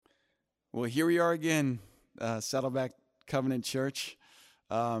Well, here we are again, Saddleback Covenant Church.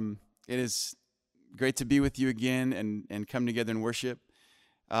 It is great to be with you again and come together and worship.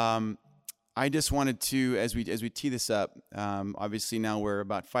 I just wanted to, as we tee this up, obviously now we're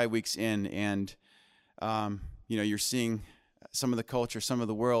about 5 weeks in, and you're seeing some of the culture, some of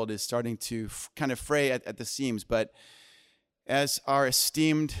the world is starting to kind of fray at the seams. But as our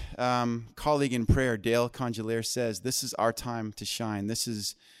esteemed colleague in prayer, Dale Congelaire, says, this is our time to shine. This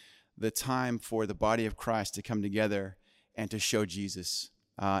is the time for the body of Christ to come together and to show Jesus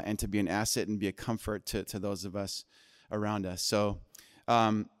and to be an asset and be a comfort to those of us around us. So,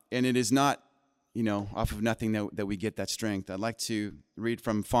 and it is not, off of nothing that we get that strength. I'd like to read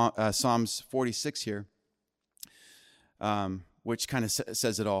from Psalms 46 here, which kind of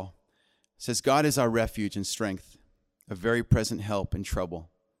says it all. It says, God is our refuge and strength, a very present help in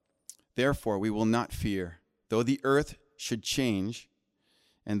trouble. Therefore, we will not fear, though the earth should change,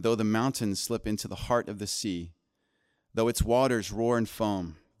 and though the mountains slip into the heart of the sea, though its waters roar and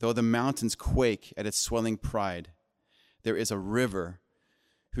foam, though the mountains quake at its swelling pride, there is a river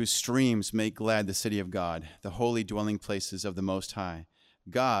whose streams make glad the city of God, the holy dwelling places of the Most High.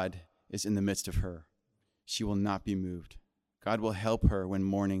 God is in the midst of her. She will not be moved. God will help her when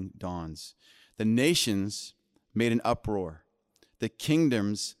morning dawns. The nations made an uproar. The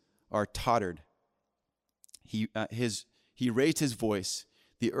kingdoms are tottered. He raised his voice.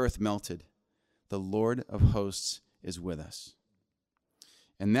 The earth melted. The Lord of hosts is with us.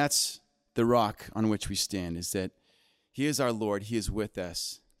 And that's the rock on which we stand, is that he is our Lord. He is with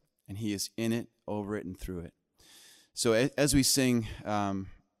us, and he is in it, over it, and through it. So as we sing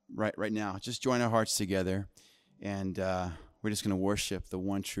right now, just join our hearts together, and we're just going to worship the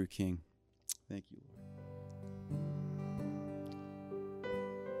one true King. Thank you, Lord.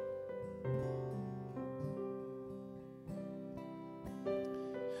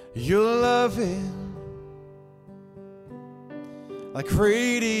 You're loving like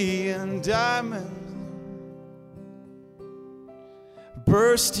radiant diamond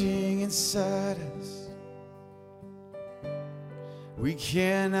bursting inside us. We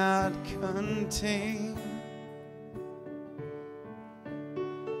cannot contain.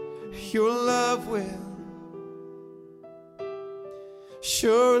 Your love will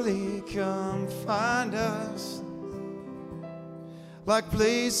surely come find us. Like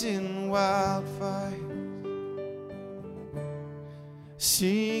blazing wildfire,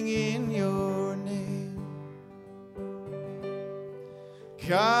 singing your name.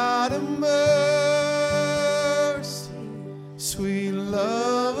 God of mercy, sweet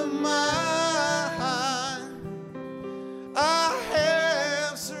love of mine, I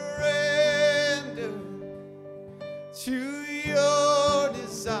have surrendered to your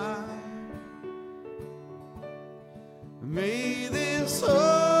desire. May this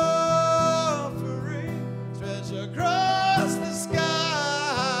offering stretch across the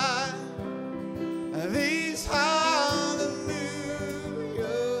sky. These hallelujah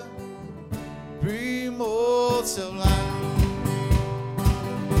be multiplied.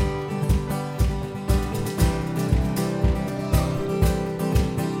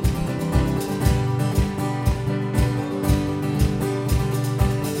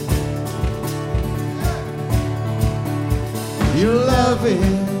 You're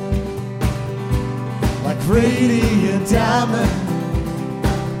loving like radiant diamond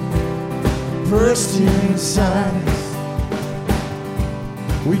bursting inside us.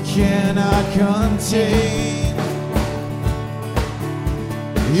 We cannot contain.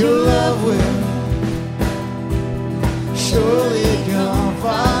 Your love will surely come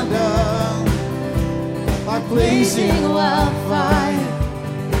find us. Like blazing wildfire,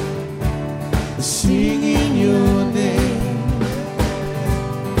 singing your name.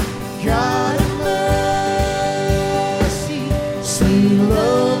 God of mercy, sweet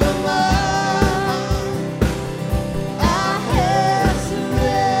love of mine, I have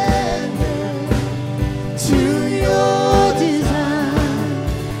surrendered to your design.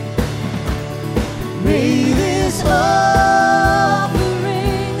 May this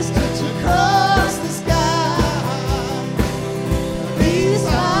offering stretch across the sky. These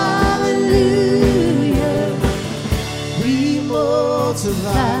hallelujah we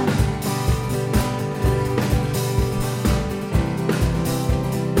multiply.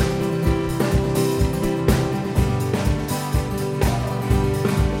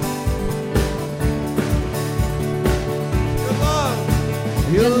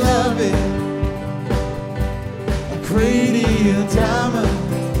 Your love is a radiant diamond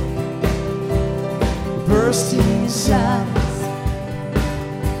bursting inside us.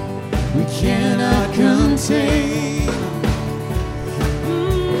 We cannot contain.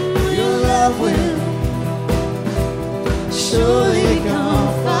 Your love will surely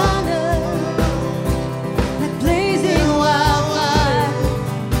come, Father, like blazing wildfire,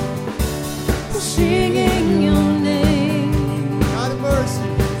 singing your name. God of mercy,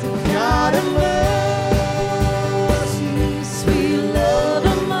 God of mercy, sweet love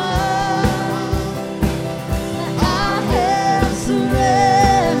of mine, I have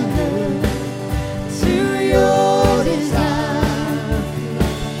surrendered to your desire.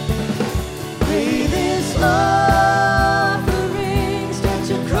 May this offering stretch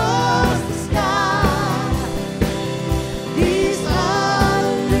across the sky. These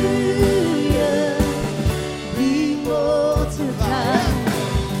hallelujahs be multiplied.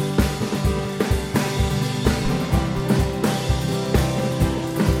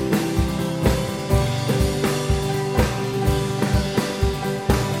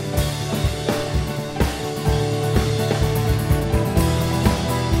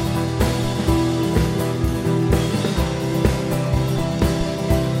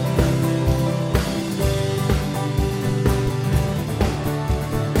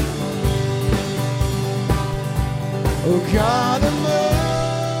 oh God of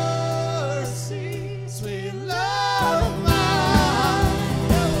mercy, sweet love of mine,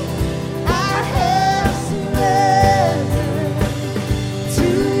 I have surrendered to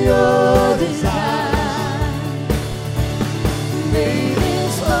your desire. May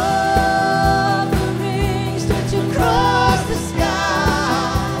this offering stretch across the sky.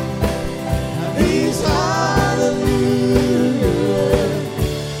 these hallelujahs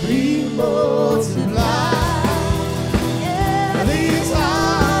be multiplied. These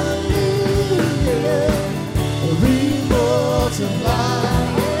hallelujahs be multiplied.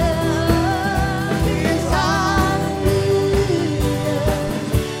 These hallelujahs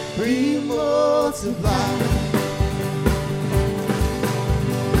be multiplied.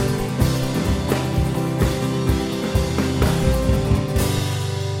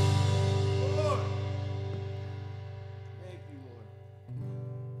 Lord. Thank you, Lord.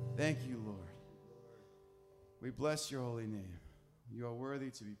 Thank you, Lord. We bless your holy name. You are worthy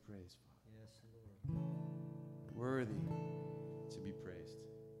to be praised, Father. Yes, Lord. Worthy to be praised.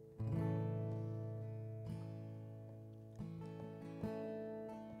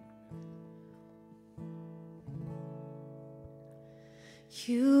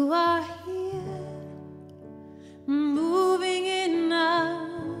 You are here, moving in our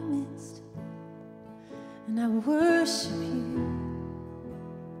midst, and I worship you.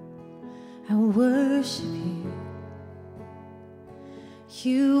 I worship you.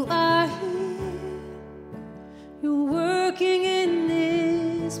 You are here, you're working in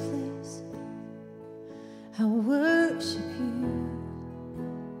this place. I worship you.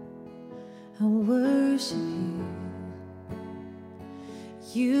 I worship you.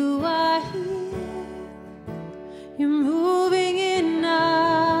 You are here, you're moving in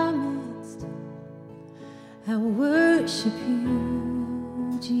our midst. I worship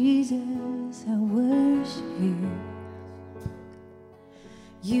you, Jesus, I worship you.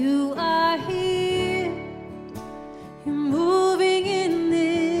 You are here, you're moving in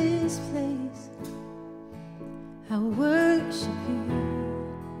this place. I worship you,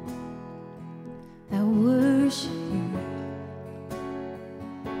 I worship you.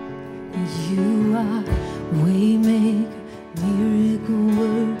 You are waymaker, miracle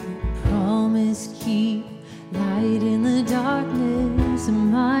worker, promise keep, light in the darkness.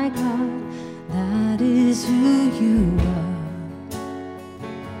 My God, that is who you are.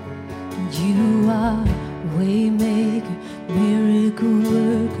 You are waymaker, miracle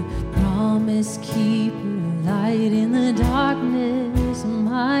worker, promise keeper, light in the darkness.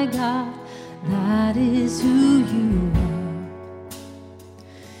 My God, that is who you are.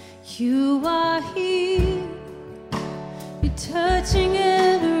 You are here, you're touching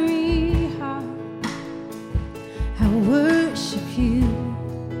every heart. I worship you,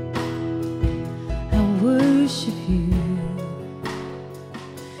 I worship you.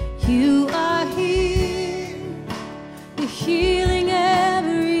 You are here, you're healing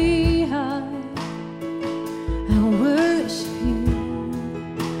every heart. I worship you,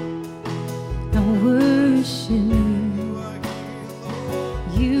 I worship you.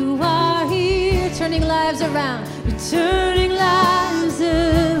 You are here, turning lives around. You're turning lives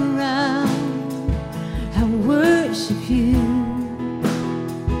around. I worship you.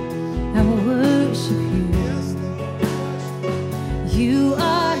 I worship you. You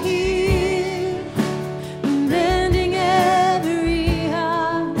are here, mending every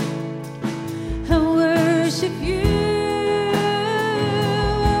heart. I worship you.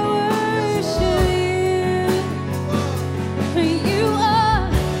 I worship you. You are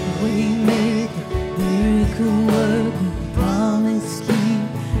waymaker.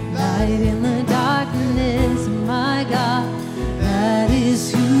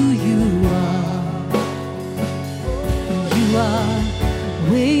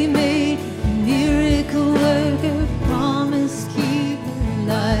 Waymaker, miracle worker, promise keeper,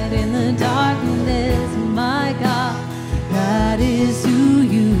 light in the darkness, my God. That is who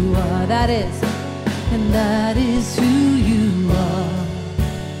you are. That is who you are.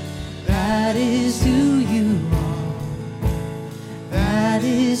 That is who you are. That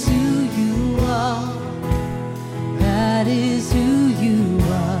is who you are. That is who you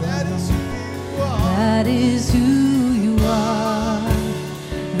are. That is who you are.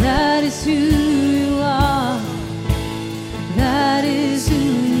 That is who you are. That is who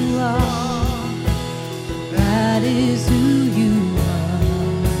you are. That is who you are.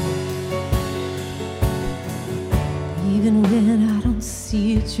 Even when I don't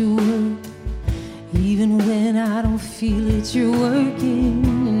see it, you're working. Even when I don't feel it, you're working.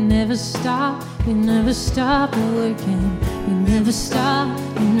 You never stop working. You never stop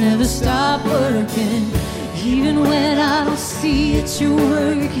working. Even when I don't see it, you're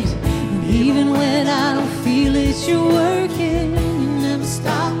working. And even when I don't feel it, you're working. You never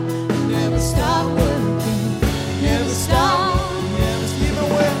stop working. Never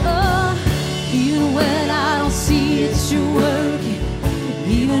stop. Even when I don't see it, you're working.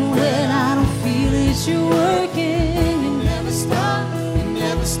 Even when I don't feel it, you're working. You never stop working.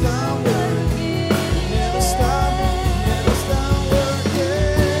 Never stop working.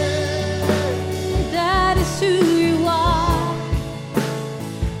 That is who you are.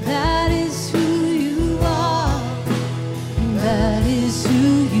 That is who you are. That is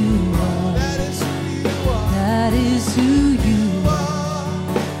who you are. That is who you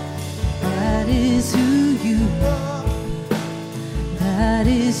are. That is who you are. That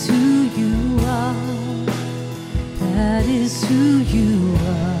is who you are. That is who you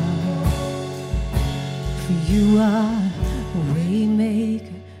are. For you are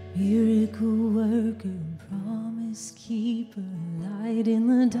waymaker, miracle worker, promise keeper, light in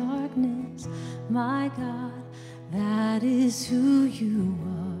the darkness, my God. That is who you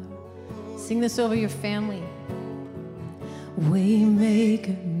are. Sing this over your family.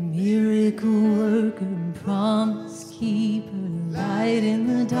 Waymaker, miracle worker, promise keeper, light in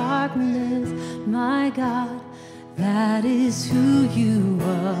the darkness, my God. That is who you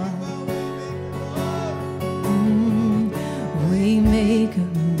are. Waymaker,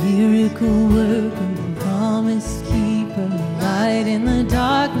 miracle worker, promise keeper, light in the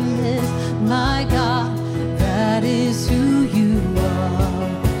darkness, my God. That is who you are.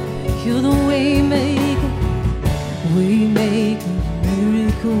 You're the waymaker,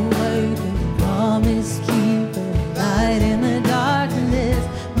 miracle worker, promise keeper, light in the darkness,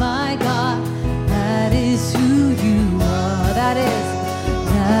 my God. That is who you are. That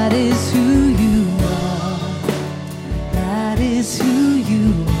is who you are. That is who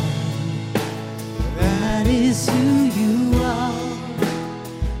you are. That is who you are.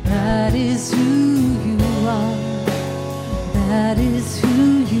 That is who you are. That is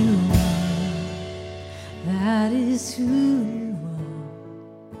who you are. That is who you are.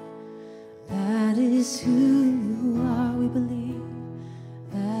 That is who you are. We believe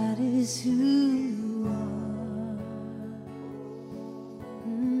that is who you are.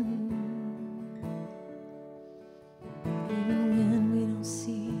 Even when we don't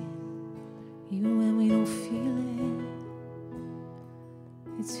see it, even when we don't feel it,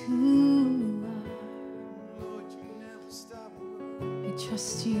 it's who you are. Lord, you never stop. We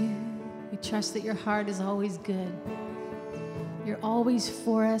trust you. We trust that your heart is always good. You're always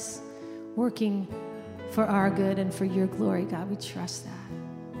for us, working for our good and for your glory, God. We trust that.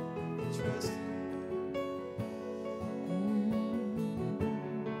 Trust.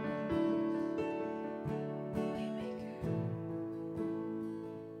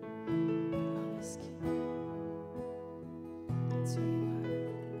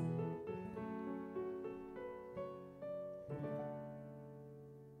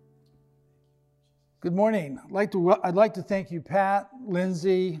 Good morning. I'd like to thank you, Pat,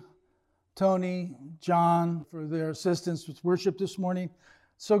 Lindsay, Tony, John, for their assistance with worship this morning.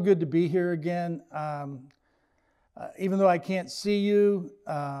 So good to be here again. Even though I can't see you,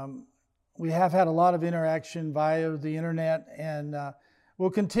 we have had a lot of interaction via the internet, and we'll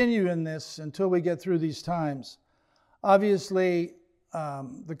continue in this until we get through these times. Obviously,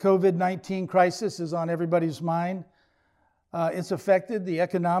 the COVID-19 crisis is on everybody's mind. It's affected the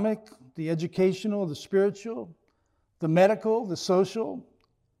economic, the educational, the spiritual, the medical, the social,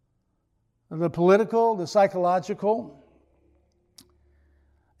 the political, the psychological.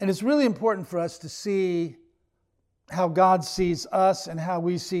 And it's really important for us to see how God sees us and how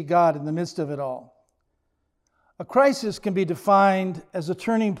we see God in the midst of it all. A crisis can be defined as a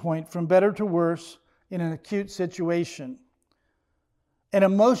turning point from better to worse in an acute situation. an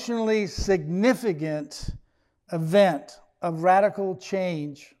emotionally significant event of radical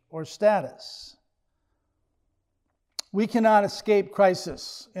change or status. We cannot escape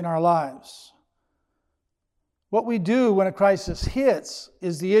crisis in our lives. What we do when a crisis hits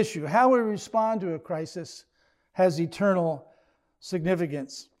is the issue. How we respond to a crisis has eternal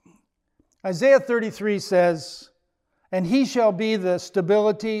significance. Isaiah 33 says, "And he shall be the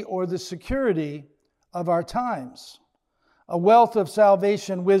stability or the security of our times, a wealth of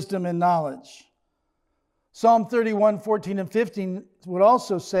salvation, wisdom, and knowledge." Psalm 31, 14 and 15 would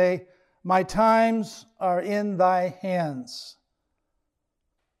also say, "My times are in thy hands."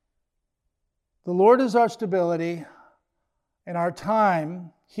 The Lord is our stability, and our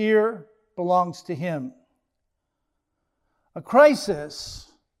time here belongs to Him. A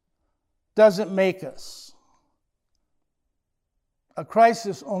crisis doesn't make us. A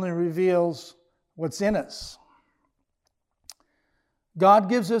crisis only reveals what's in us. God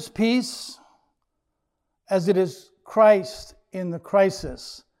gives us peace as it is Christ in the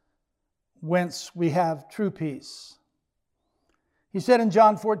crisis, whence we have true peace. He said in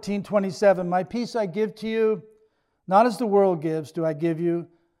John 14:27, "My peace I give to you, not as the world gives do I give you."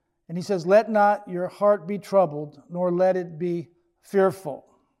 And he says, "Let not your heart be troubled, nor let it be fearful."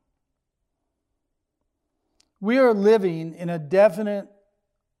 We are living in a definite,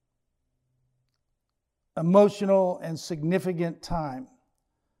 emotional, and significant time.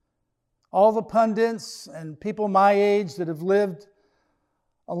 All the pundits and people my age that have lived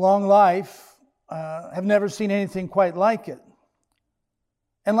a long life have never seen anything quite like it.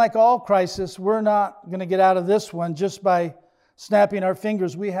 And like all crises, we're not going to get out of this one just by snapping our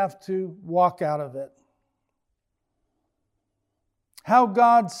fingers. We have to walk out of it. How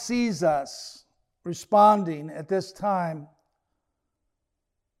God sees us responding at this time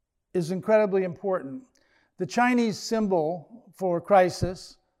is incredibly important. The Chinese symbol for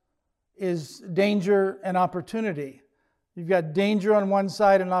crisis is danger and opportunity. You've got danger on one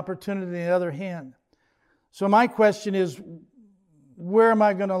side and opportunity on the other hand. So my question is, where am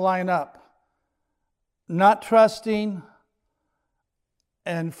I going to line up? Not trusting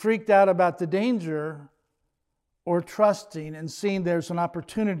and freaked out about the danger, or trusting and seeing there's an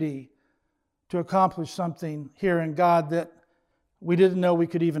opportunity to accomplish something here in God that we didn't know we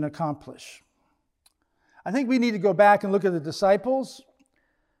could even accomplish. I think we need to go back and look at the disciples.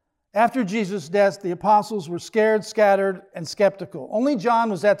 After Jesus' death, the apostles were scared, scattered, and skeptical. Only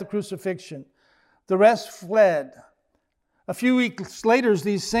John was at the crucifixion. The rest fled. A few weeks later,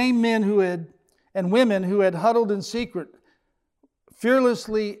 these same men and women who had huddled in secret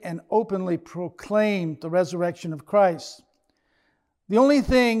fearlessly and openly proclaimed the resurrection of Christ. The only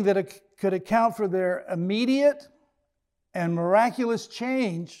thing that could account for their immediate and miraculous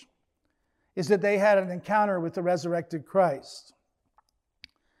change is that they had an encounter with the resurrected Christ.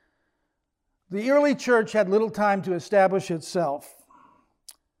 The early church had little time to establish itself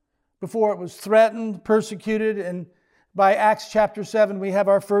before it was threatened, persecuted, and by Acts chapter 7, we have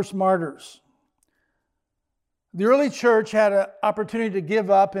our first martyrs. The early church had an opportunity to give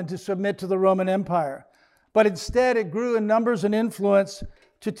up and to submit to the Roman Empire. But instead, it grew in numbers and influence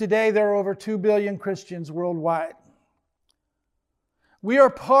to today there are over 2 billion Christians worldwide. We are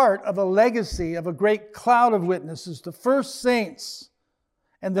part of a legacy of a great cloud of witnesses, the first saints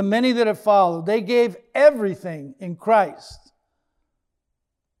and the many that have followed. They gave everything in Christ.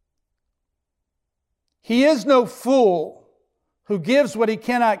 He is no fool who gives what he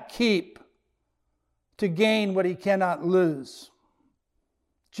cannot keep to gain what he cannot lose.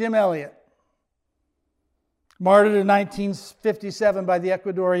 Jim Elliot, martyred in 1957 by the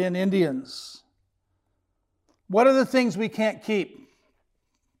Ecuadorian Indians. What are the things we can't keep?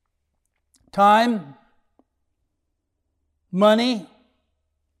 Time, money,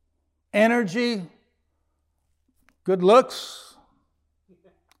 energy, good looks.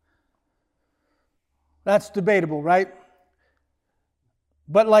 That's debatable, right?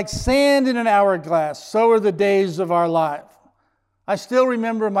 But like sand in an hourglass, so are the days of our life. I still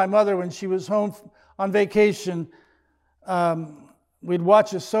remember my mother when she was home on vacation. We'd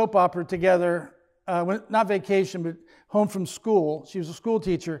watch a soap opera together. Not vacation, but home from school. She was a school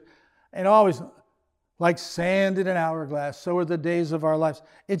teacher. And always, like sand in an hourglass, so are the days of our lives.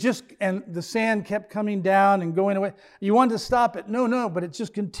 And the sand kept coming down and going away. You wanted to stop it. No, but it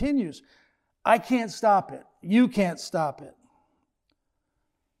just continues. I can't stop it. You can't stop it.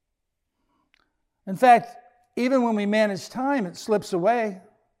 In fact, even when we manage time, it slips away.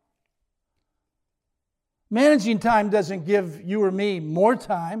 Managing time doesn't give you or me more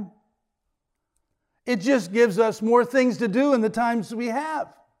time. It just gives us more things to do in the times we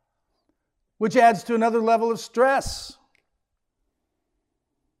have, which adds to another level of stress.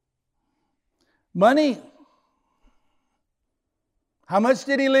 Money. How much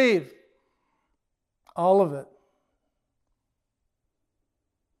did he leave? All of it.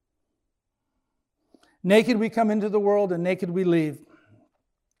 Naked we come into the world, and naked we leave.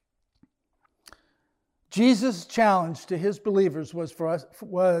 Jesus' challenge to his believers was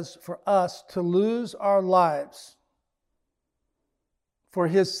for us to lose our lives for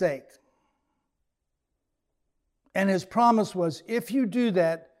his sake. And his promise was, if you do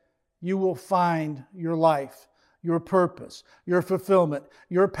that, you will find your life, your purpose, your fulfillment,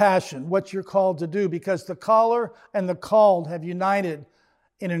 your passion, what you're called to do, because the caller and the called have united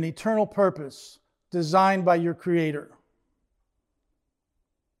in an eternal purpose designed by your Creator.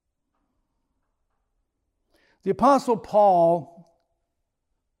 The Apostle Paul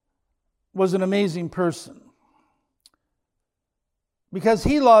was an amazing person because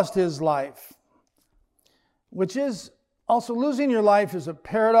he lost his life, which is also, losing your life is a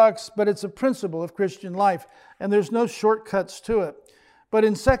paradox, but it's a principle of Christian life, and there's no shortcuts to it. But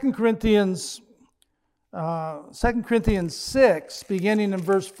in 2 Corinthians 6, beginning in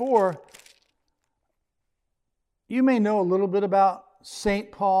verse 4, you may know a little bit about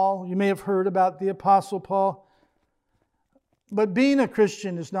St. Paul. You may have heard about the Apostle Paul. But being a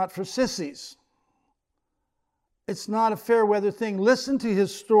Christian is not for sissies. It's not a fair weather thing. Listen to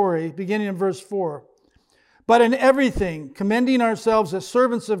his story, beginning in verse 4. But in everything, commending ourselves as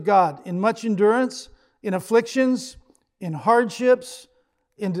servants of God, in much endurance, in afflictions, in hardships,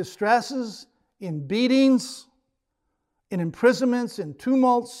 in distresses, in beatings, in imprisonments, in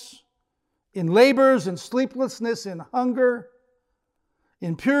tumults, in labors, in sleeplessness, in hunger,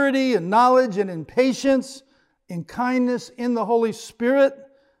 in purity, in knowledge, and in patience, in kindness, in the Holy Spirit,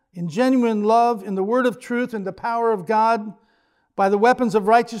 in genuine love, in the word of truth, in the power of God, by the weapons of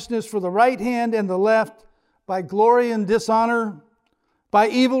righteousness for the right hand and the left, by glory and dishonor, by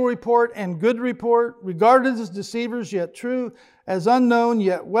evil report and good report, regarded as deceivers yet true, as unknown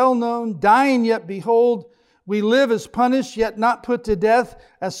yet well known, dying yet behold, we live as punished yet not put to death,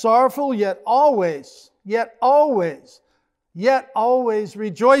 as sorrowful yet always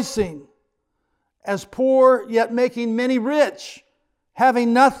rejoicing, as poor yet making many rich,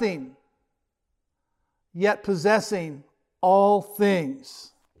 having nothing yet possessing all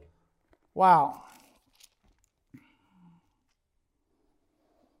things. Wow.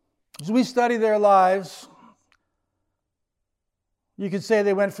 As we study their lives, you could say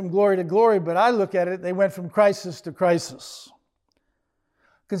they went from glory to glory, but I look at it, they went from crisis to crisis.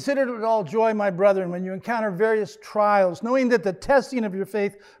 Consider it all joy, my brethren, when you encounter various trials, knowing that the testing of your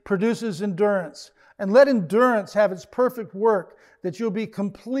faith produces endurance. And let endurance have its perfect work, that you'll be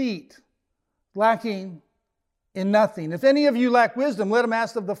complete, lacking in nothing. If any of you lack wisdom, let him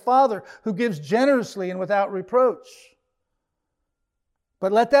ask of the Father, who gives generously and without reproach.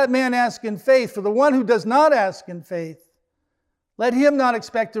 But let that man ask in faith. For the one who does not ask in faith, let him not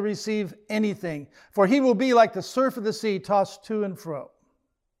expect to receive anything. For he will be like the surf of the sea, tossed to and fro.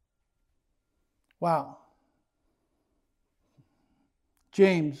 Wow.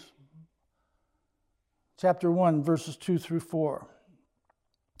 James chapter 1, verses 2 through 4.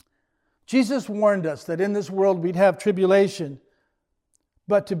 Jesus warned us that in this world we'd have tribulation,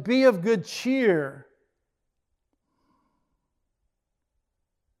 but to be of good cheer.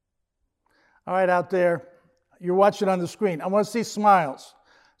 All right, out there, you're watching on the screen. I want to see smiles.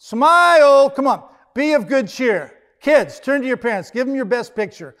 Smile! Come on. Be of good cheer. Kids, turn to your parents. Give them your best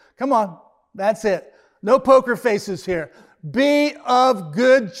picture. Come on. That's it. No poker faces here. Be of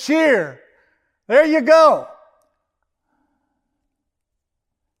good cheer. There you go.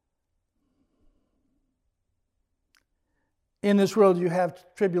 In this world you have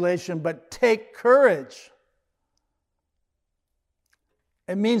tribulation, but take courage.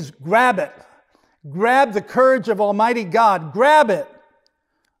 It means grab it. Grab the courage of Almighty God. Grab it.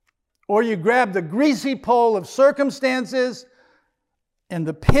 Or you grab the greasy pole of circumstances and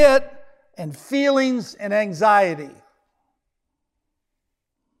the pit and feelings and anxiety.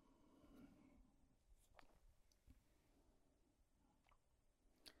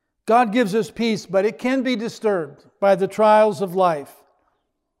 God gives us peace, but it can be disturbed by the trials of life.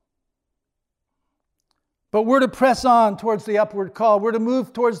 But we're to press on towards the upward call. We're to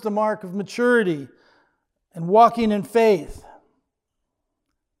move towards the mark of maturity and walking in faith.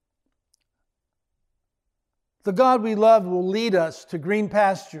 The God we love will lead us to green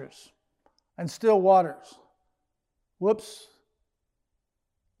pastures and still waters. Whoops.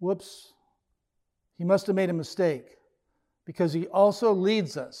 He must have made a mistake, because he also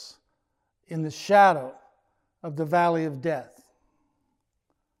leads us in the shadow of the valley of death.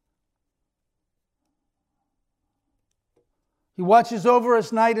 He watches over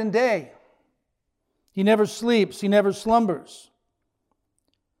us night and day. He never sleeps. He never slumbers.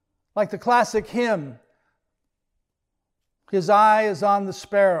 Like the classic hymn, His eye is on the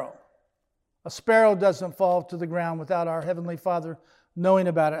sparrow. A sparrow doesn't fall to the ground without our Heavenly Father knowing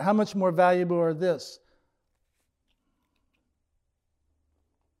about it. How much more valuable are this?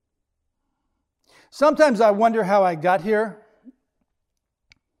 Sometimes I wonder how I got here.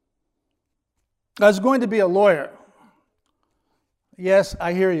 I was going to be a lawyer. Yes,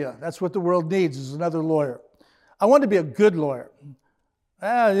 I hear you. That's what the world needs, is another lawyer. I wanted to be a good lawyer. We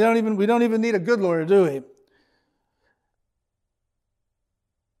don't even need a good lawyer, do we?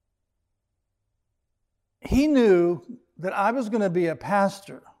 He knew that I was going to be a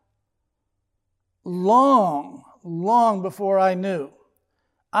pastor long before I knew.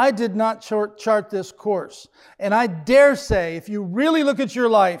 I did not chart this course. And I dare say, if you really look at your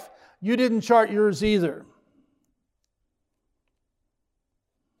life, you didn't chart yours either.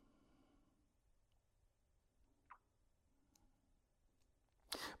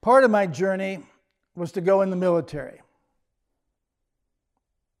 Part of my journey was to go in the military.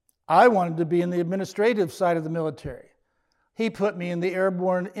 I wanted to be in the administrative side of the military. He put me in the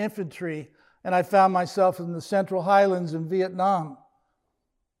airborne infantry, and I found myself in the Central Highlands in Vietnam.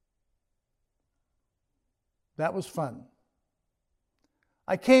 That was fun.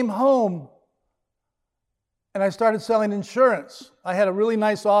 I came home and I started selling insurance. I had a really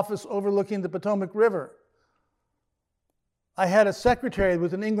nice office overlooking the Potomac River. I had a secretary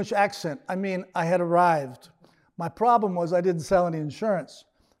with an English accent. I had arrived. My problem was I didn't sell any insurance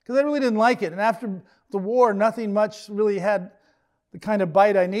because I really didn't like it. And after the war, nothing much really had the kind of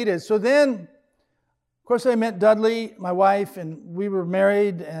bite I needed. So then, of course, I met Dudley, my wife, and we were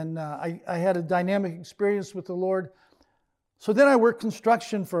married, and I had a dynamic experience with the Lord. So then I worked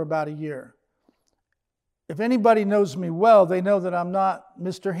construction for about a year. If anybody knows me well, they know that I'm not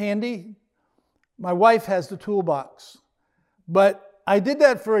Mr. Handy. My wife has the toolbox. But I did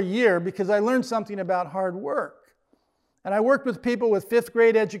that for a year because I learned something about hard work. And I worked with people with 5th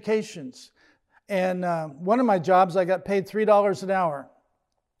grade educations. And one of my jobs, I got paid $3 an hour.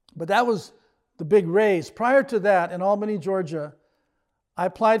 But that was the big raise. Prior to that, in Albany, Georgia, I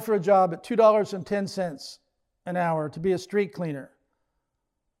applied for a job at $2.10 an hour to be a street cleaner.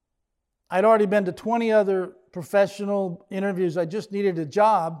 I'd already been to 20 other professional interviews. I just needed a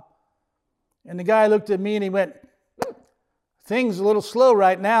job. And the guy looked at me and he went, "Things a little slow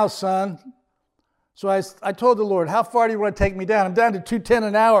right now, son." So I told the Lord, "How far do you want to take me down?" I'm down to $2.10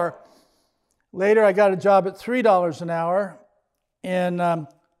 an hour. Later, I got a job at $3 an hour. And I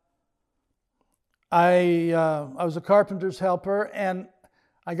was a carpenter's helper. And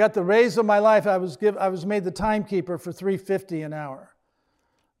I got the raise of my life. I was made the timekeeper for $3.50 an hour.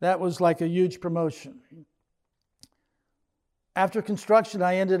 That was like a huge promotion. After construction,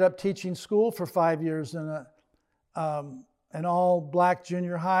 I ended up teaching school for 5 years in an all-black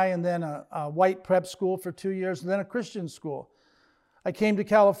junior high, and then a white prep school for 2 years, and then a Christian school. I came to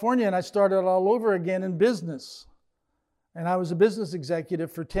California, and I started all over again in business. And I was a business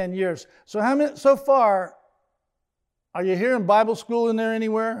executive for 10 years. So far, are you hearing Bible school in there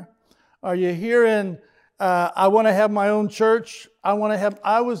anywhere? Are you hearing, I want to have my own church?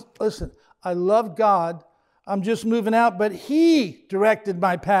 Listen, I love God. I'm just moving out, but He directed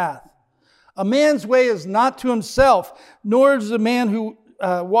my path. A man's way is not to himself, nor is the man who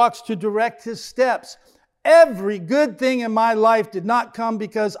walks to direct his steps. Every good thing in my life did not come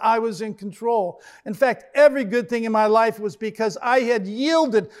because I was in control. In fact, every good thing in my life was because I had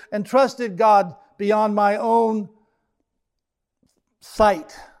yielded and trusted God beyond my own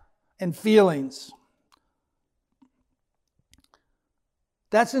sight and feelings.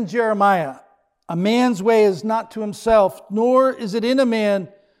 That's in Jeremiah. A man's way is not to himself, nor is it in a man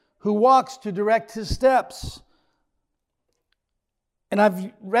who walks to direct his steps. And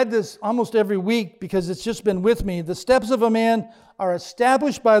I've read this almost every week because it's just been with me. The steps of a man are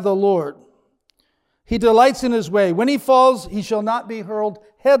established by the Lord. He delights in his way. When he falls, he shall not be hurled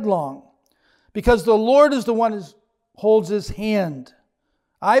headlong, because the Lord is the one who holds his hand.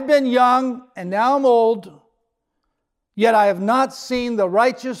 I've been young and now I'm old, yet I have not seen the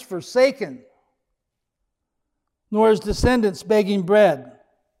righteous forsaken, nor his descendants begging bread.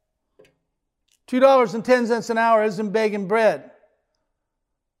 $2.10 an hour isn't begging bread.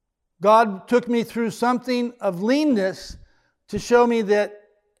 God took me through something of leanness to show me that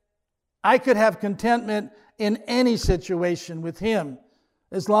I could have contentment in any situation with Him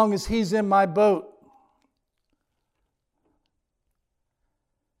as long as He's in my boat.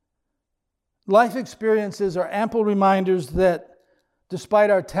 Life experiences are ample reminders that despite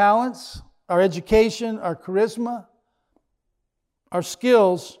our talents, our education, our charisma, our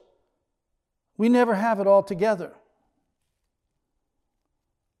skills, We never have it all together.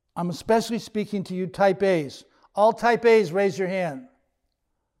 I'm especially speaking to you type A's. All type A's, raise your hand.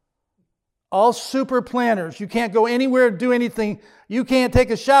 All super planners. You can't go anywhere, do anything. You can't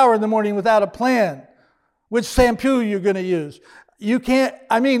take a shower in the morning without a plan. Which shampoo you're going to use. You can't,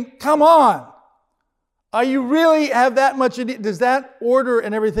 come on. Are you really have that much? Does that order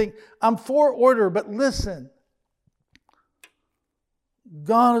and everything? I'm for order, but listen.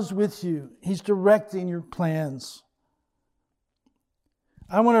 God is with you. He's directing your plans.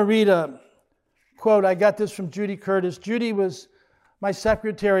 I want to read a quote. I got this from Judy Curtis. Judy was my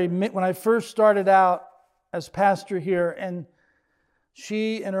secretary when I first started out as pastor here, and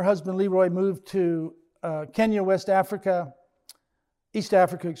she and her husband Leroy moved to Kenya, East Africa,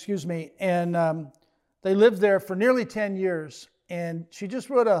 and they lived there for nearly 10 years. And she just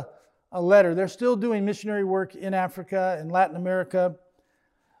wrote a letter. They're still doing missionary work in Africa and Latin America.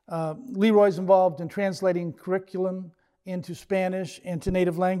 Leroy's involved in translating curriculum into Spanish and to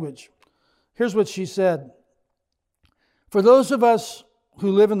native language. Here's what she said. For those of us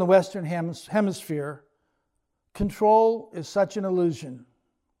who live in the Western Hemisphere, control is such an illusion.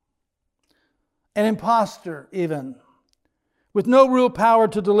 An imposter, even. With no real power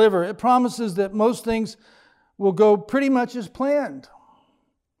to deliver. It promises that most things will go pretty much as planned.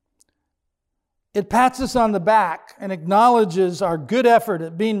 It pats us on the back and acknowledges our good effort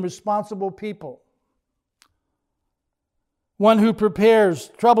at being responsible people. One who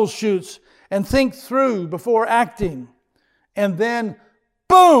prepares, troubleshoots, and thinks through before acting. And then,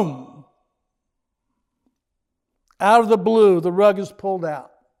 boom! Out of the blue, the rug is pulled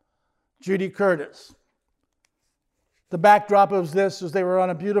out. Judy Curtis. The backdrop of this is they were on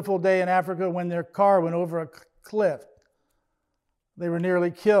a beautiful day in Africa when their car went over a cliff. They were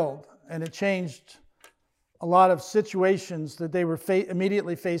nearly killed, and it changed a lot of situations that they were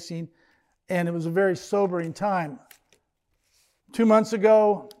immediately facing, and it was a very sobering time. 2 months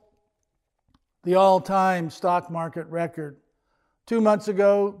ago, the all-time stock market record. 2 months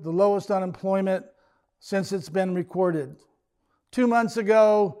ago, the lowest unemployment since it's been recorded. 2 months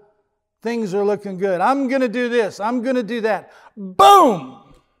ago, things are looking good. I'm going to do this. I'm going to do that. Boom!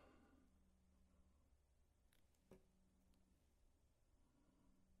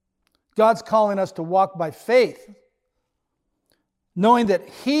 God's calling us to walk by faith, knowing that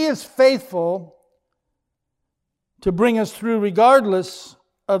He is faithful to bring us through regardless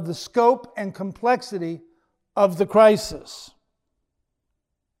of the scope and complexity of the crisis.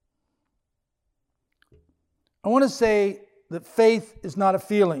 I want to say that faith is not a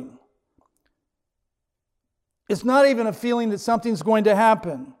feeling. It's not even a feeling that something's going to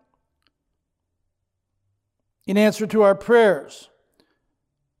happen in answer to our prayers.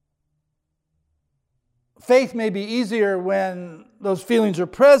 Faith may be easier when those feelings are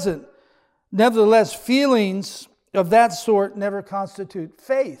present. Nevertheless, feelings of that sort never constitute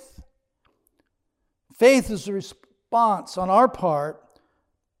faith. Faith is a response on our part,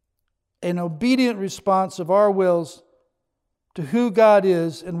 an obedient response of our wills to who God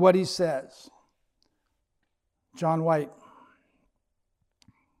is and what He says. John White.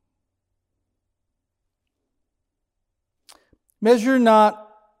 Measure not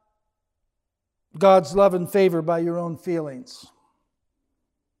God's love and favor by your own feelings.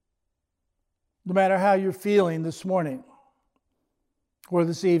 No matter how you're feeling this morning or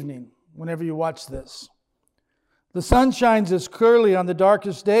this evening, whenever you watch this. The sun shines as clearly on the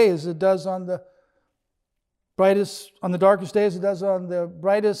darkest day as it does on the brightest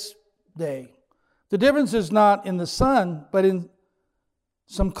day. The difference is not in the sun, but in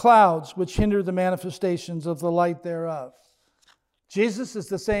some clouds which hinder the manifestations of the light thereof. Jesus is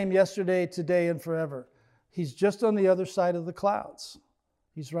the same yesterday, today, and forever. He's just on the other side of the clouds.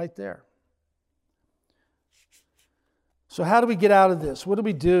 He's right there. So how do we get out of this? What do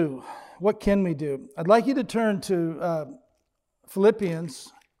we do? What can we do? I'd like you to turn to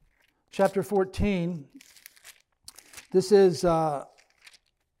Philippians chapter 14. This is a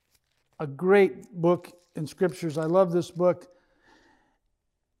great book in Scriptures. I love this book.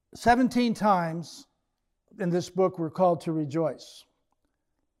 17 times in this book we're called to rejoice.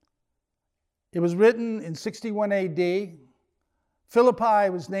 It was written in 61 AD. Philippi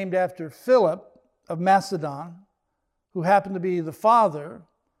was named after Philip of Macedon, who happened to be the father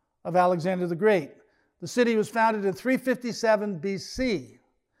of Alexander the Great. The city was founded in 357 BC.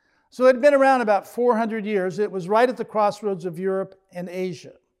 So it had been around about 400 years. It was right at the crossroads of Europe and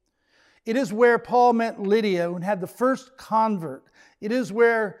Asia. It is where Paul met Lydia and had the first convert. It is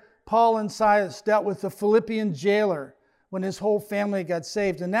where Paul and Silas dealt with the Philippian jailer when his whole family got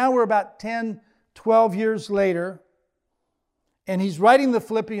saved. And now we're about 10, 12 years later, And he's writing the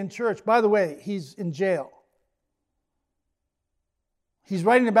Philippian church. By the way, he's in jail. He's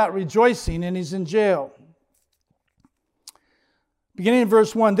writing about rejoicing, and he's in jail. Beginning in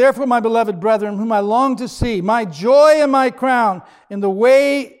verse 1, therefore, my beloved brethren, whom I long to see, my joy and my crown, in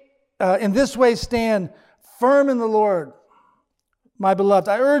this way stand firm in the Lord, my beloved.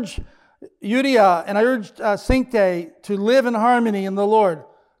 I urge Euodia and I urge Syntyche to live in harmony in the Lord.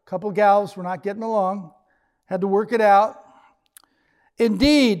 A couple gals were not getting along, had to work it out.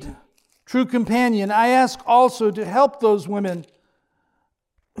 Indeed, true companion, I ask also to help those women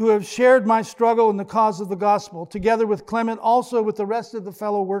who have shared my struggle in the cause of the gospel, together with Clement, also with the rest of the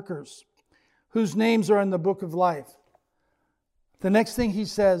fellow workers, whose names are in the book of life. The next thing he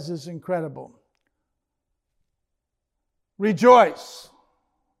says is incredible. Rejoice.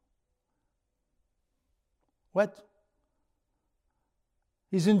 What?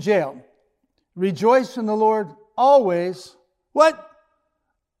 He's in jail. Rejoice in the Lord always. What?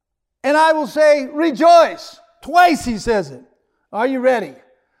 And I will say, rejoice. Twice he says it. Are you ready?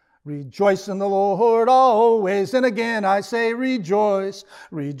 Rejoice in the Lord always. And again I say rejoice.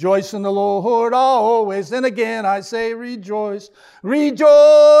 Rejoice in the Lord always. And again I say rejoice.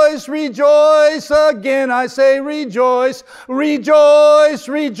 Rejoice, rejoice. Again I say rejoice. Rejoice,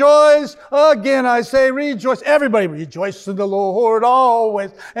 rejoice. Again I say rejoice. Everybody rejoice in the Lord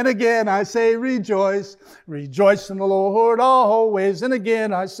always. And again I say rejoice. Rejoice in the Lord always. And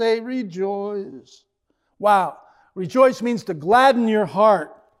again I say rejoice. Wow. Rejoice means to gladden your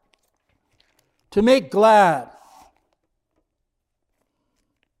heart. To make glad.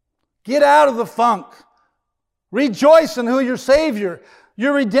 Get out of the funk. Rejoice in who your Savior.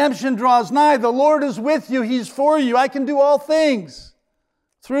 Your redemption draws nigh. The Lord is with you. He's for you. I can do all things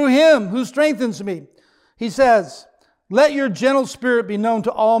through Him who strengthens me. He says, let your gentle spirit be known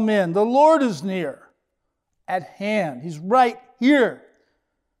to all men. The Lord is near, at hand. He's right here.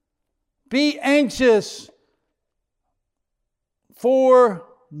 Be anxious for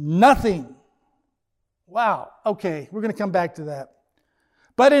nothing. Wow, okay, we're going to come back to that.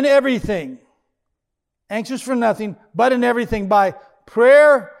 But in everything, anxious for nothing, but in everything, by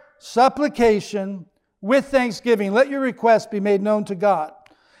prayer, supplication, with thanksgiving, let your requests be made known to God.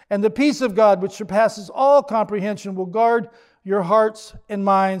 And the peace of God, which surpasses all comprehension, will guard your hearts and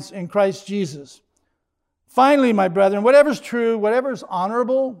minds in Christ Jesus. Finally, my brethren, whatever's true, whatever's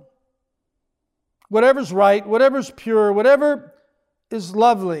honorable, whatever's right, whatever's pure, whatever is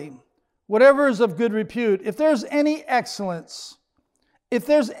lovely, whatever is of good repute, if there's any excellence, if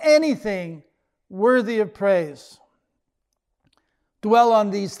there's anything worthy of praise, dwell on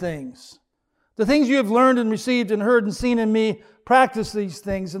these things. The things you have learned and received and heard and seen in me, practice these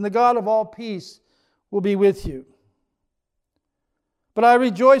things, and the God of all peace will be with you. But I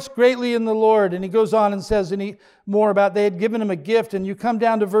rejoice greatly in the Lord. And he goes on and says more about they had given him a gift. And you come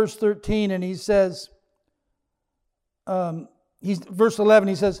down to verse 13 and he says, verse 11,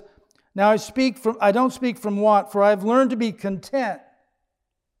 he says, now I don't speak from want, for I have learned to be content.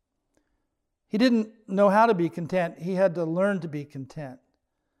 He didn't know how to be content. He had to learn to be content.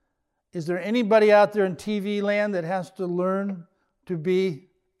 Is there anybody out there in TV land that has to learn to be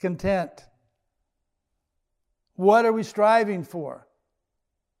content? What are we striving for?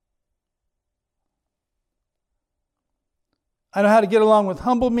 I know how to get along with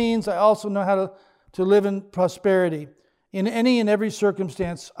humble means. I also know how to live in prosperity. In any and every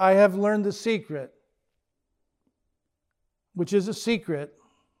circumstance, I have learned the secret, which is a secret,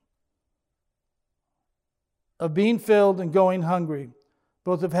 of being filled and going hungry,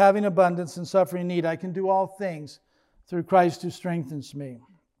 both of having abundance and suffering need. I can do all things through Christ who strengthens me.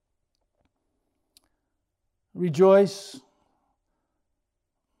 Rejoice,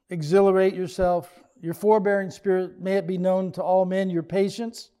 exhilarate yourself. Your forbearing spirit, may it be known to all men. Your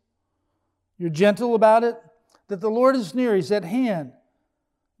patience, you're gentle about it. That the Lord is near, He's at hand.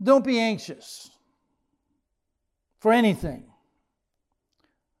 Don't be anxious for anything.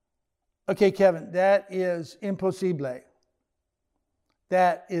 Okay, Kevin, that is impossible.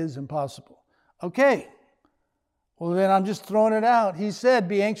 That is impossible. Okay, well then I'm just throwing it out. He said,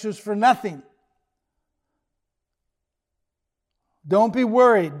 be anxious for nothing. Don't be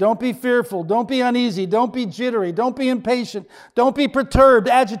worried. Don't be fearful. Don't be uneasy. Don't be jittery. Don't be impatient. Don't be perturbed,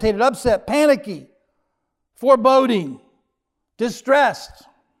 agitated, upset, panicky, foreboding, distressed.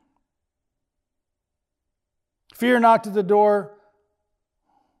 Fear knocked at the door,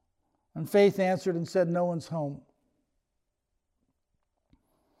 and faith answered and said, no one's home.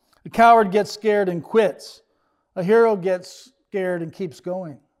 The coward gets scared and quits. A hero gets scared and keeps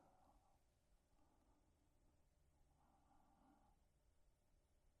going.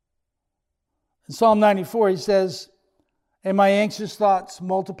 In Psalm 94, he says, And my anxious thoughts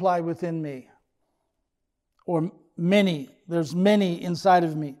multiply within me. Or many. There's many inside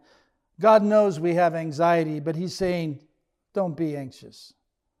of me. God knows we have anxiety, but He's saying, don't be anxious.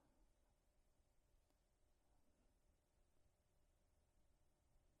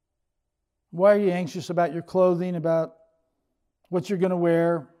 Why are you anxious about your clothing, about what you're going to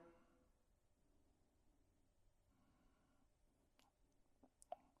wear?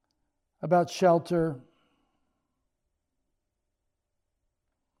 About shelter?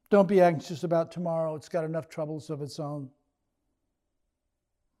 Don't be anxious about tomorrow. It's got enough troubles of its own.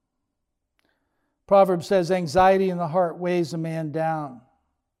 Proverbs says, anxiety in the heart weighs a man down.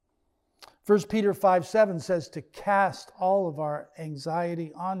 1 Peter 5:7 says to cast all of our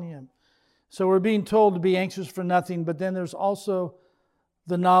anxiety on Him. So we're being told to be anxious for nothing, but then there's also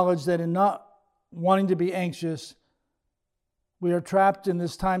the knowledge that in not wanting to be anxious, we are trapped in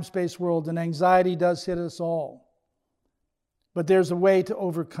this time-space world, and anxiety does hit us all. But there's a way to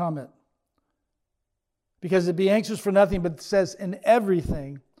overcome it. Because to be anxious for nothing, but it says in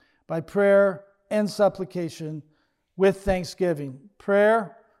everything, by prayer and supplication with thanksgiving.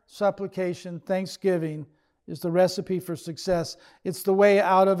 Prayer, supplication, thanksgiving is the recipe for success. It's the way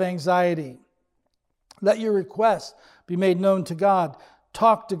out of anxiety. Let your requests be made known to God.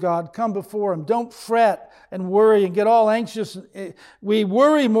 Talk to God. Come before Him. Don't fret and worry and get all anxious. We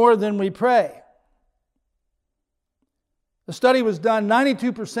worry more than we pray. The study was done,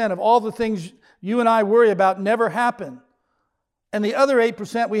 92% of all the things you and I worry about never happen. And the other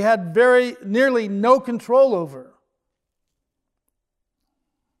 8% we had nearly no control over.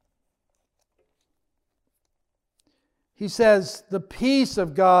 He says, the peace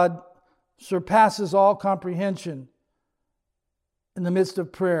of God surpasses all comprehension in the midst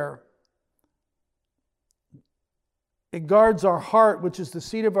of prayer. It guards our heart, which is the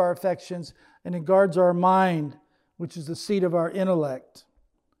seat of our affections, and it guards our mind, which is the seat of our intellect.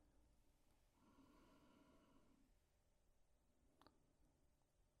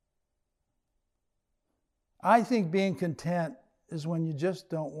 I think being content is when you just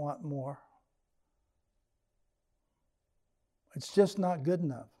don't want more. It's just not good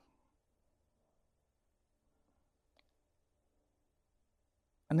enough.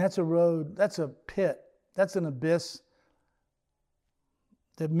 And that's a road, that's a pit, that's an abyss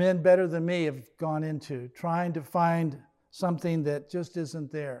that men better than me have gone into, trying to find something that just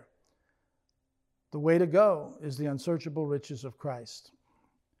isn't there. The way to go is the unsearchable riches of Christ.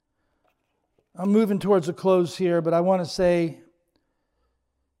 I'm moving towards a close here, but I want to say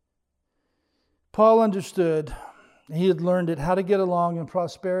Paul understood. He had learned it, how to get along in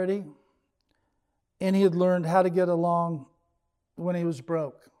prosperity, and he had learned how to get along when he was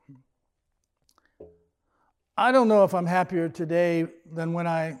broke. I don't know if I'm happier today than when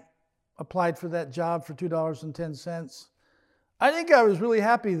I applied for that job for $2.10. I think I was really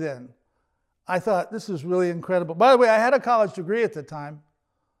happy then. I thought, this is really incredible. By the way, I had a college degree at the time,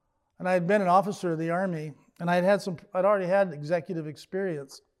 and I had been an officer of the Army, and I'd already had executive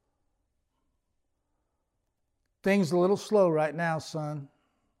experience. Things a little slow right now, son.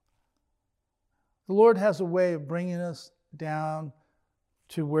 The Lord has a way of bringing us down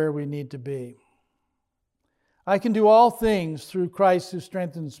to where we need to be. I can do all things through Christ who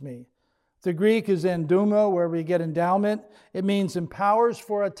strengthens me. The Greek is endoumo, where we get endowment. It means empowers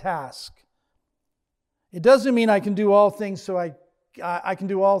for a task. It doesn't mean I can do all things so I can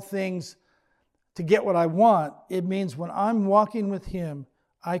do all things to get what I want. It means when I'm walking with Him,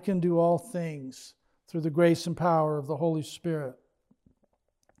 I can do all things through the grace and power of the Holy Spirit.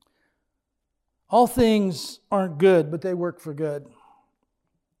 All things aren't good, but they work for good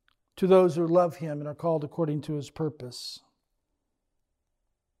to those who love Him and are called according to His purpose.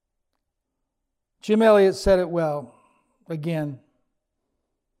 Jim Elliot said it well again.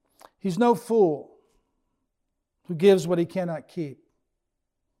 He's no fool who gives what he cannot keep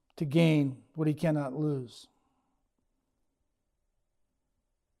to gain what he cannot lose.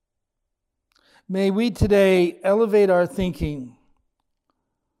 May we today elevate our thinking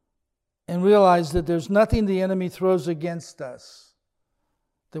and realize that there's nothing the enemy throws against us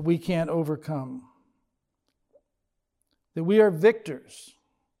that we can't overcome. That we are victors,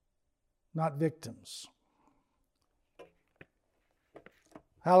 not victims.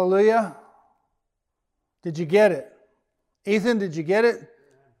 Hallelujah. Did you get it? Ethan, did you get it?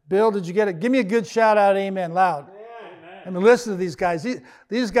 Bill, did you get it? Give me a good shout out, amen, loud. I mean, listen to these guys.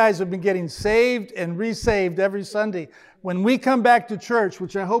 These guys have been getting saved and resaved every Sunday. When we come back to church,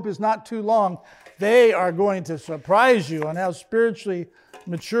 which I hope is not too long, they are going to surprise you on how spiritually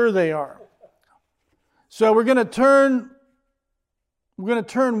mature they are. So we're going to turn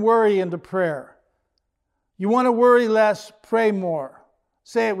worry into prayer. You want to worry less, pray more.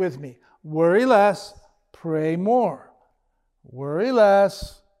 Say it with me. Worry less, pray more. Worry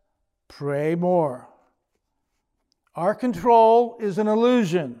less, pray more. Our control is an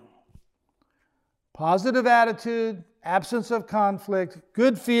illusion. Positive attitude, absence of conflict,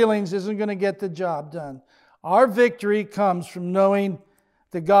 good feelings isn't going to get the job done. Our victory comes from knowing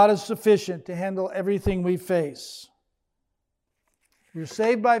that God is sufficient to handle everything we face. We're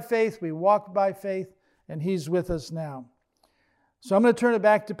saved by faith, we walk by faith, and He's with us now. So I'm going to turn it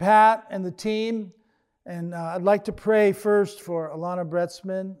back to Pat and the team. And I'd like to pray first for Alana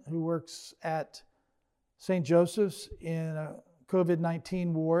Bretzman, who works at St. Joseph's in a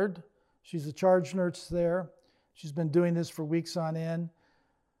COVID-19 ward. She's a charge nurse there. She's been doing this for weeks on end.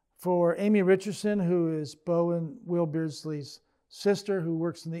 For Amy Richardson, who is Bo and Will Beardsley's sister, who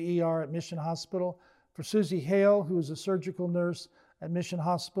works in the ER at Mission Hospital. For Susie Hale, who is a surgical nurse at Mission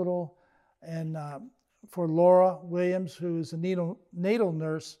Hospital. And for Laura Williams, who is a natal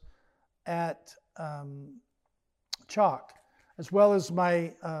nurse at CHOC, as well as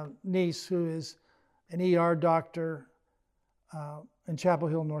my niece, who is an ER doctor in Chapel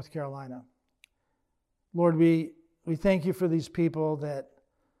Hill, North Carolina. Lord, we thank you for these people that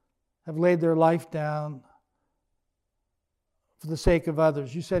have laid their life down for the sake of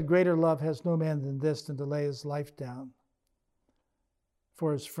others. You said, greater love has no man than this, than to lay his life down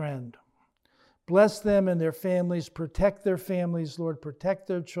for his friend. Bless them and their families. Protect their families, Lord. Protect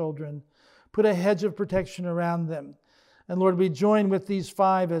their children. Put a hedge of protection around them. And Lord, we join with these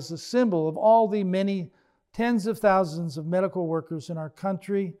five as a symbol of all the many tens of thousands of medical workers in our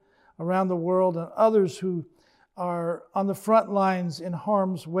country, around the world, and others who are on the front lines in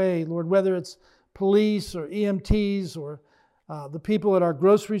harm's way, Lord, whether it's police or EMTs or the people at our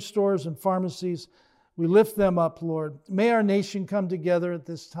grocery stores and pharmacies. We lift them up, Lord. May our nation come together at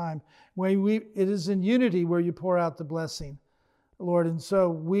this time. It is in unity where you pour out the blessing, Lord. And so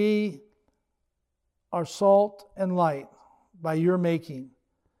we are salt and light by your making.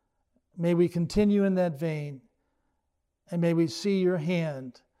 May we continue in that vein, and may we see your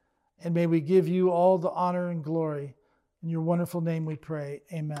hand, and may we give you all the honor and glory. In your wonderful name we pray.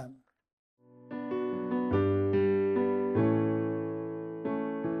 Amen.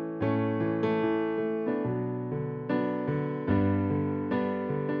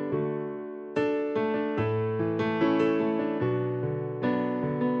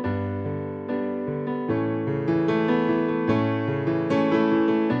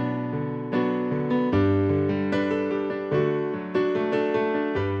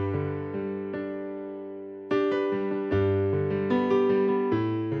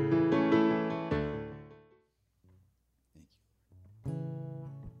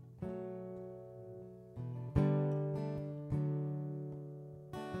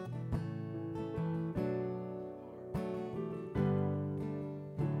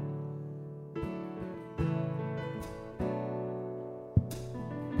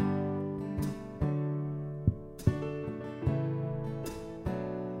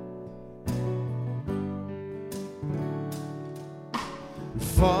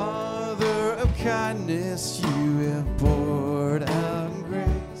 Father of kindness, you have poured out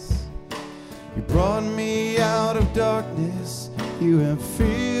grace. You brought me out of darkness. You have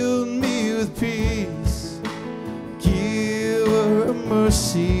filled me with peace. Giver of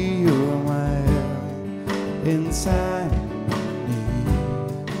mercy, you're my help in time of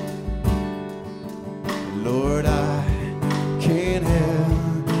need. Lord, I can't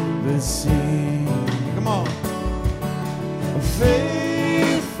help but sing. Come on. Faith.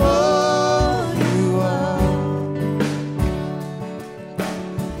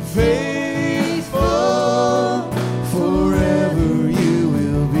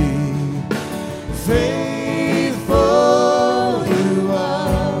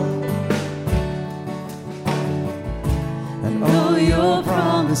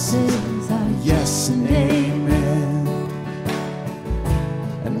 Yes and amen.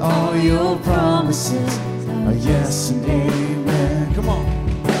 And all your promises are yes and amen. Come on.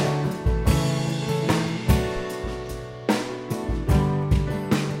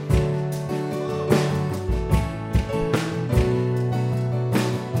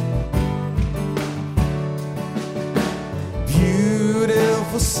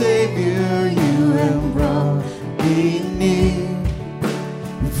 Beautiful Savior, you have brought me near.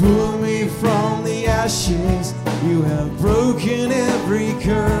 Pull me from the ashes, you have broken every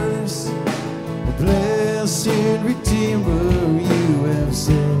curse. Blessed Redeemer, you have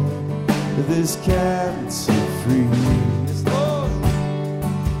set this captive free.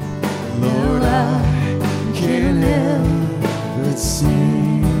 Lord, I can't help but sing.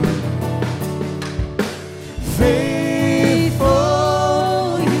 Faithful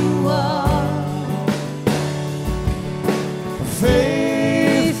you are.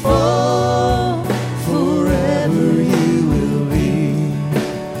 Faithful, forever you will be.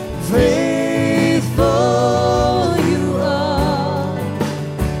 Faithful you are.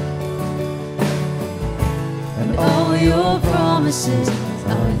 And all your promises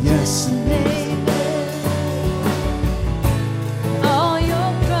are yes and amen. All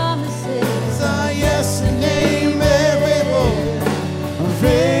your promises Ah, yes and amen.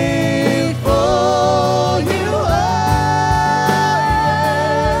 Faithful you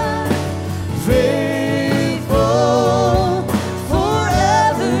are. Faithful,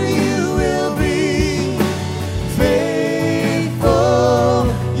 forever you will be. Faithful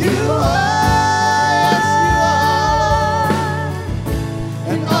you are. Yes, you are.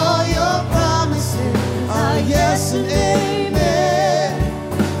 And all your promises are yes and amen.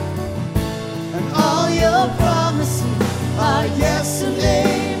 And all your promises are yes and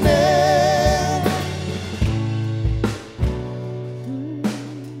amen.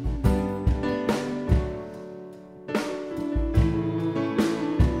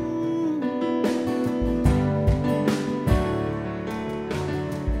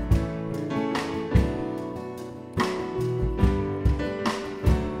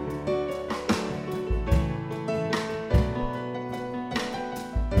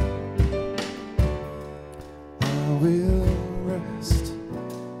 I will rest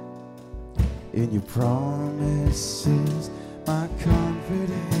in your promises. My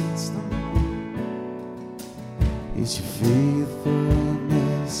confidence is your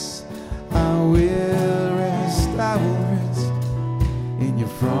faithfulness. I will rest in your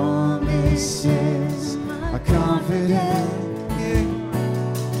promises. My confidence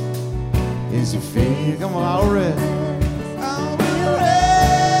is your faith. Come on, I'll rest. I will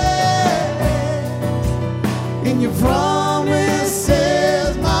rest in your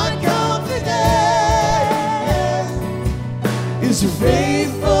promises. My confidence is your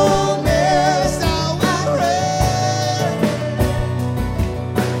faithfulness. I will rest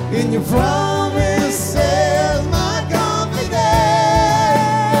in your promises. My confidence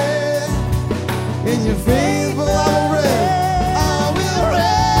in your faithful. I will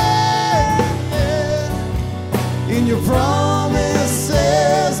rest in your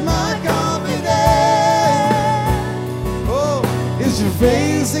promises. My confidence, oh, is your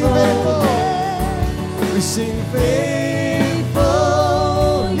faith. Sing faithful. We sing faithful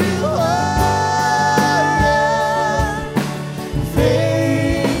you are.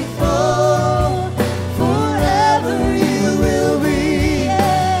 Faithful, forever you will be.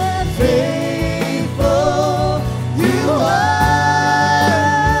 Faithful you are.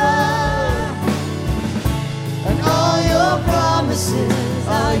 And all your promises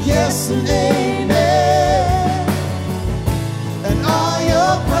are yes and amen. And all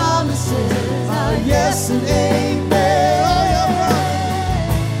your promises are yes and amen.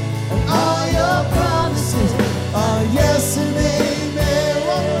 And all your promises are yes and amen.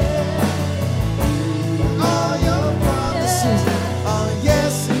 And all your promises are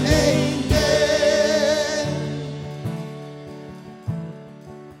yes and amen.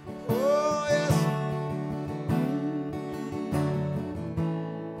 Oh, yes.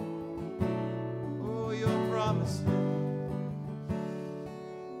 Oh, your promise.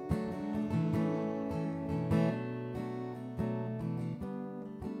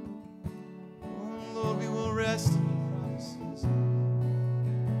 Oh, Lord, we will rest in your promises.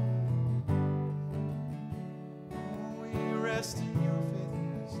 Oh, we rest in your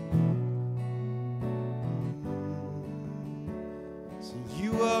faithfulness. So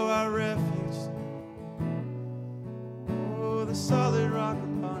you are our refuge. Oh, the solid rock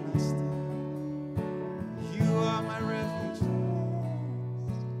upon us stand. You are my refuge.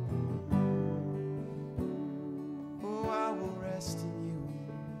 Oh, I will rest in you.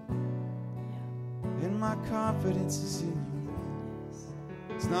 And my confidence is in you.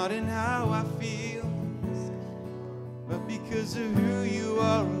 It's not in how I feel, but because of who you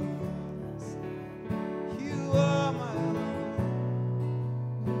are. You are my love.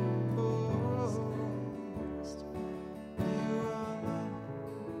 Oh, you are my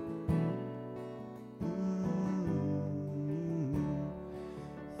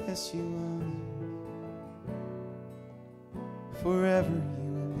yes, you are. Forever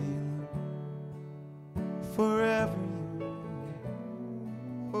you will be, Lord. Forever you.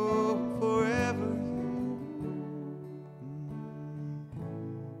 Oh, forever you.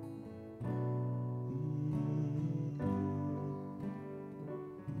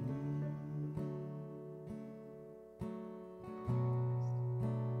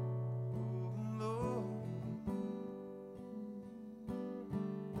 Oh, Lord.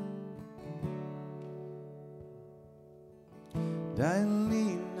 And I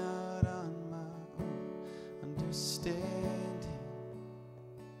lean not on my own understanding.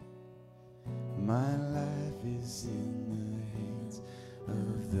 My life is in the hands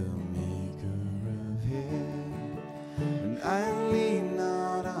of the maker of heaven. And I lean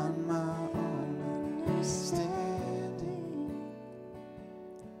not on my own understanding.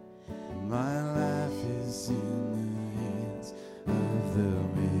 My life is in the hands of the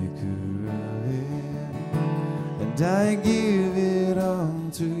maker of heaven. And I give it all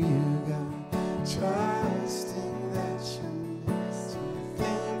to you, God, trusting that you'll make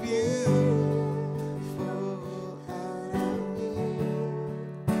something beautiful out of me.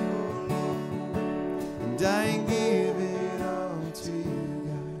 Oh Lord, and I give it all to you,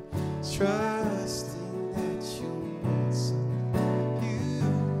 God, trusting that you'll make something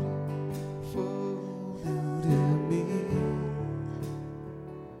beautiful out of me.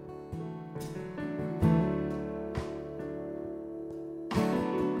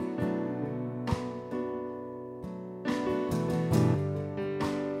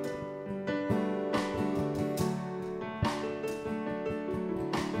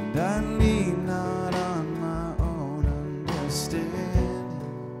 And I lean not on my own understanding.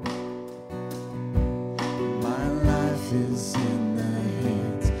 My life is in the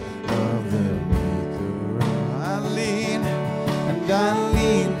hands of the maker. I lean, and I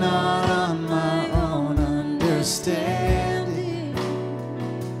lean not on my own understanding.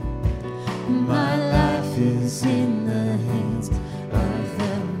 My life is in the hands of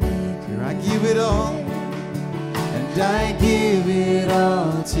the maker. I give it all. And I give it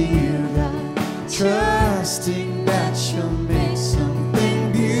all to you, God, trusting that you'll make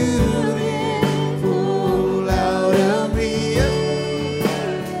something beautiful out of me.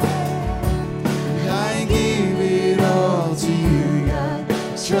 And I give it all to you, God,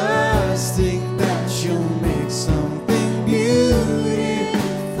 trusting that you'll make something beautiful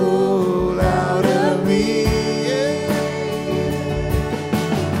out of me.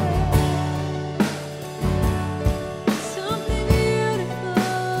 Something beautiful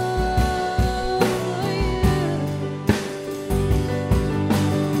for you.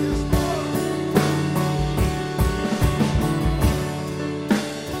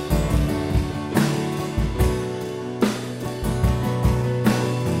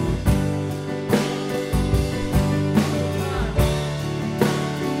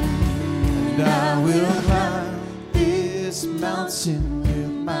 And I will climb this mountain with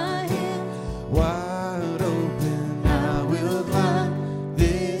my head wide open. I will climb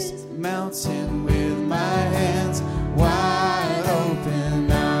this mountain with my hands wide open.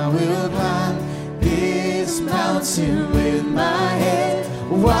 I will climb this mountain with my head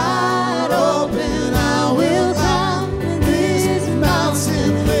wide open. I will climb this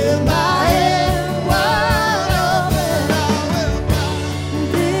mountain with my head wide open. I will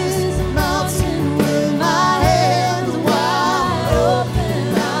climb this mountain with my hands wide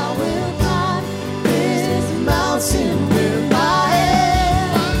open. I will climb this mountain with my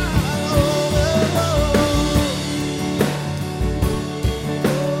hands wide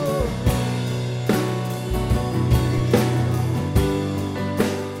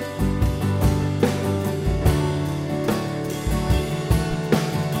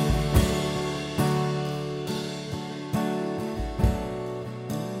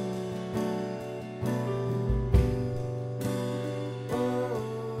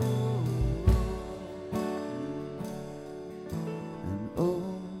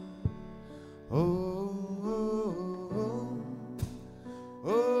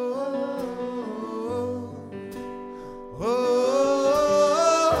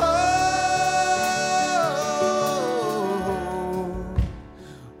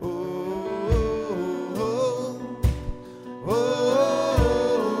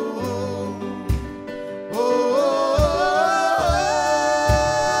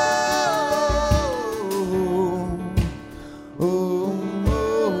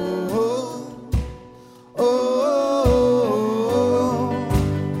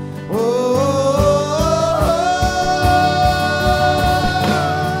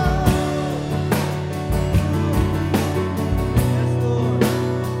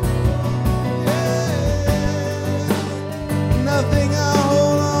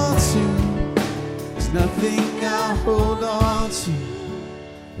nothing I hold on to.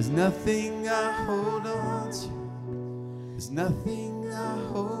 There's nothing I hold on to. There's nothing I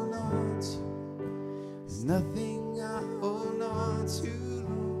hold on to. Nothing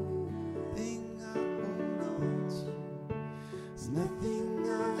I hold on to. There's nothing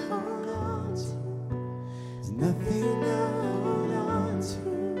I hold on to. There's nothing I hold on to.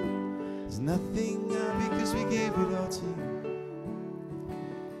 There's nothing because we gave it all to you.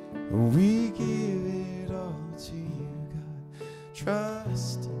 We give it all to you, God,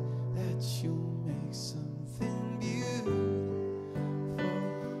 trusting that you'll make something beautiful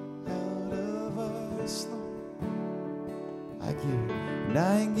out of us, Lord. I give